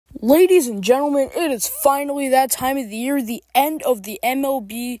Ladies and gentlemen, it is finally that time of the year, the end of the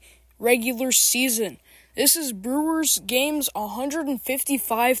MLB regular season. This is Brewers games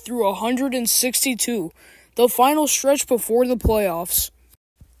 155 through 162, the final stretch before the playoffs.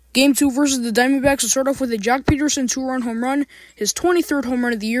 Game 2 versus the Diamondbacks will start off with a Joc Pederson 2-run home run, his 23rd home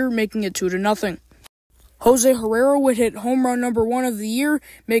run of the year, making it 2-0. Jose Herrera would hit home run number 1 of the year,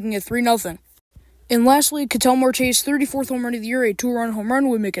 making it 3-0. And lastly, Ketel Marte's 34th home run of the year, a 2-run home run,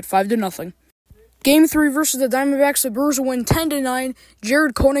 would make it 5-0. Game 3 versus the Diamondbacks, the Brewers will win 10-9.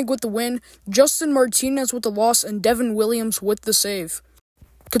 Jared Koenig with the win, Justin Martinez with the loss, and Devin Williams with the save.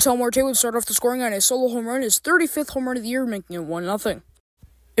 Ketel Marte would start off the scoring on a solo home run, his 35th home run of the year, making it 1-0.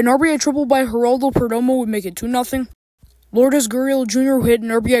 An RBI triple by Geraldo Perdomo would make it 2-0. Lourdes Gurriel Jr. would hit an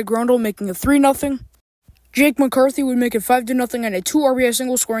RBI groundle, making it 3-0. Jake McCarthy would make it 5-0 on a 2 RBI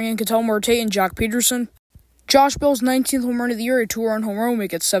single, scoring in Ketel Marte and Joc Pederson. Josh Bell's 19th home run of the year, a 2-run home run, would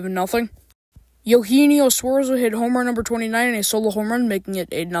make it 7-0. Eugenio Suarez would hit home run number 29 in a solo home run, making it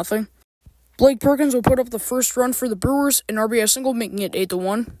 8-0. Blake Perkins would put up the first run for the Brewers, an RBI single, making it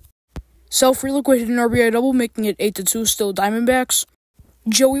 8-1. Sal Frelick would hit an RBI double, making it 8-2, still Diamondbacks.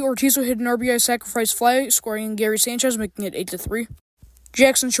 Joey Ortiz would hit an RBI sacrifice fly, scoring in Gary Sanchez, making it 8-3.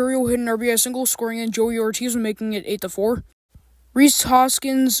 Jackson Chourio would hit an RBI single, scoring in Joey Ortiz, making it 8-4. Rhys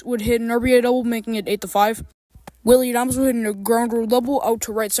Hoskins would hit an RBI double, making it 8-5. Willie Adames would hit a ground rule double out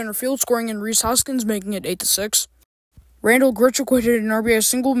to right center field, scoring in Rhys Hoskins, making it 8-6. Randall Grichuk would hit an RBI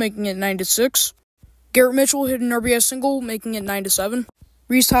single, making it 9-6. Garrett Mitchell would hit an RBI single, making it 9-7.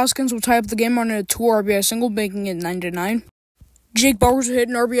 Rhys Hoskins would tie up the game on a 2 RBI single, making it 9-9. Jake Bauers would hit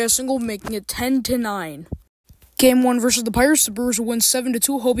an RBI single, making it 10-9. Game 1 versus the Pirates, the Brewers will win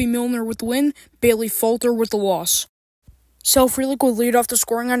 7-2. Hobie Milner with the win, Bailey Falter with the loss. Sal Frelick would lead off the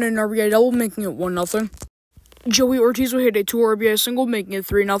scoring on an RBI double, making it 1-0. Joey Ortiz would hit a 2 RBI single, making it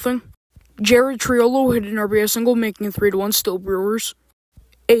 3-0. Jared Triolo would hit an RBI single, making it 3-1, still Brewers.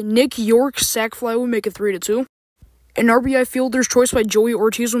 A Nick York sac fly would make it 3-2. An RBI fielder's choice by Joey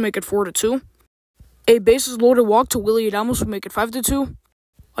Ortiz would make it 4-2. A bases loaded walk to Willie Adames would make it 5-2.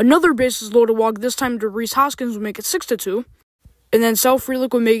 Another bases loaded walk, this time to Rhys Hoskins, would make it 6-2. And then Sal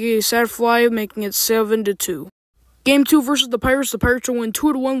Frelick would make a sac fly, making it 7-2. Game 2 versus the Pirates will win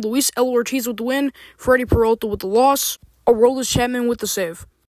 2-1. Luis L. Ortiz with the win, Freddie Peralta with the loss, Aroldis Chapman with the save.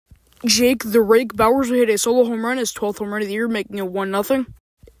 Jake the Rake Bauers would hit a solo home run, his 12th home run of the year, making it 1-0.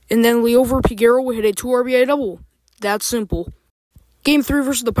 And then Liover Peguero would hit a 2 RBI double. That's simple. Game 3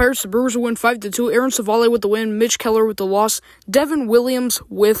 versus the Pirates, the Brewers will win 5-2. Aaron Savale with the win, Mitch Keller with the loss, Devin Williams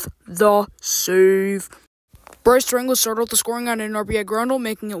with the save. Bryce Durango started out the scoring on an RBI groundle,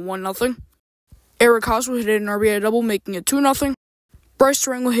 making it 1-0. Eric Haas would hit an RBI double, making it 2-0. Bryce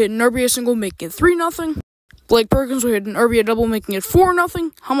Durango hit an RBI single, making it 3-0. Blake Perkins would hit an RBI double, making it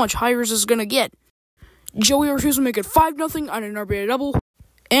 4-0. How much higher is this going to get? Joey Ortiz would make it 5-0 on an RBI double.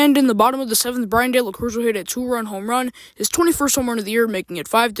 And in the bottom of the 7th, Brian De La Cruz will hit a 2-run home run, his 21st home run of the year, making it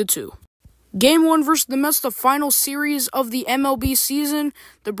 5-2. Game 1 versus the Mets, the final series of the MLB season.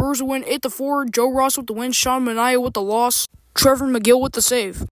 The Brewers will win 8-4. Joe Ross with the win, Sean Manaea with the loss, Trevor McGill with the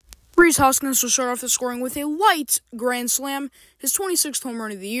save. Rhys Hoskins will start off the scoring with a light grand slam, his 26th home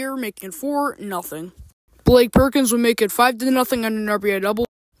run of the year, making it 4-0. Blake Perkins will make it 5-0 on an RBI double.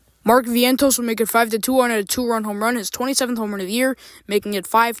 Mark Vientos will make it 5-2 on a 2-run home run, his 27th home run of the year, making it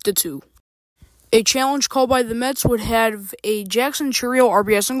 5-2. A challenge call by the Mets would have a Jackson Chourio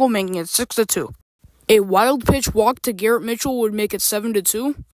RBI single, making it 6-2. A wild pitch walk to Garrett Mitchell would make it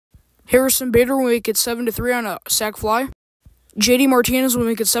 7-2. Harrison Bader would make it 7-3 on a sac fly. JD Martinez would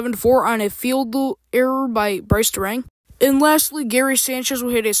make it 7-4 on a field error by Bryce Durango. And lastly, Gary Sanchez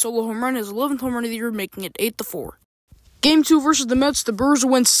would hit a solo home run, his 11th home run of the year, making it 8-4. Game 2 versus the Mets, the Brewers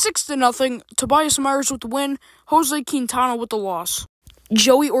will win 6-0. Tobias Myers with the win, Jose Quintana with the loss.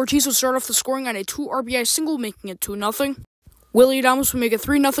 Joey Ortiz will start off the scoring on a 2 RBI single, making it 2-0. Willie Adames will make it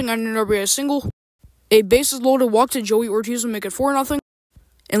 3-0 on an RBI single. A bases loaded walk to Joey Ortiz will make it 4-0.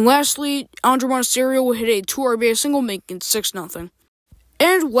 And lastly, Andrew Monasterio will hit a 2 RBI single, making it 6-0.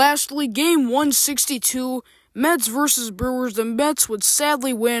 And lastly, Game 162, Mets versus Brewers. The Mets would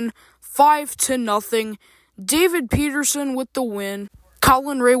sadly win 5-0. David Peterson with the win,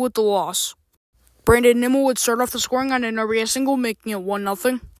 Colin Ray with the loss. Brandon Nimmo would start off the scoring on an RBI single, making it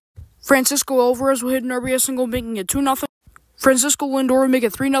 1-0. Francisco Alvarez would hit an RBI single, making it 2-0. Francisco Lindor would make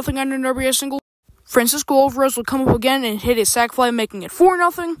it 3-0 on an RBI single. Francisco Alvarez would come up again and hit a sac fly, making it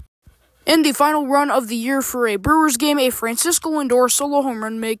 4-0. In the final run of the year for a Brewers game, a Francisco Lindor solo home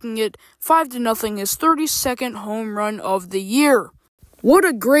run, making it 5-0, his 32nd home run of the year. What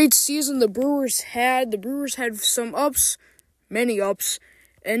a great season the Brewers had. The Brewers had some ups, many ups,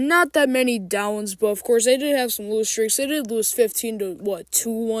 and not that many downs, but of course they did have some lose streaks. They did lose 15 to 2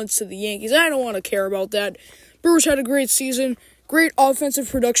 once to the Yankees. I don't want to care about that. Brewers had a great season, great offensive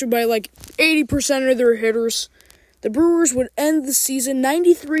production by like 80% of their hitters. The Brewers would end the season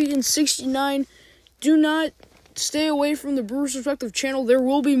 93-69. Do not stay away from the Brewers Respective channel. There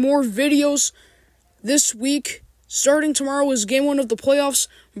will be more videos this week. Starting tomorrow is Game 1 of the playoffs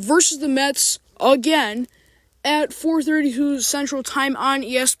versus the Mets again at 4:32 Central Time on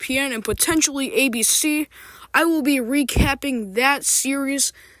ESPN and potentially ABC. I will be recapping that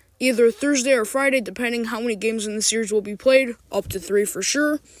series either Thursday or Friday, depending how many games in the series will be played, up to 3 for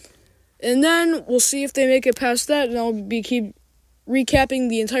sure. And then we'll see if they make it past that, and I'll be keep recapping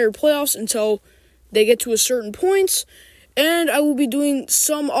the entire playoffs until they get to a certain point. And I will be doing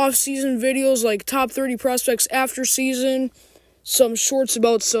some off-season videos like top 30 prospects after season, some shorts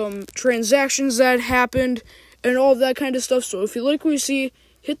about some transactions that happened, and all of that kind of stuff. So if you like what you see,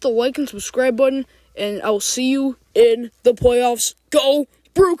 hit the like and subscribe button, and I'll see you in the playoffs. Go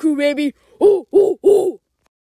Brew Crew, baby! Ooh, ooh, ooh!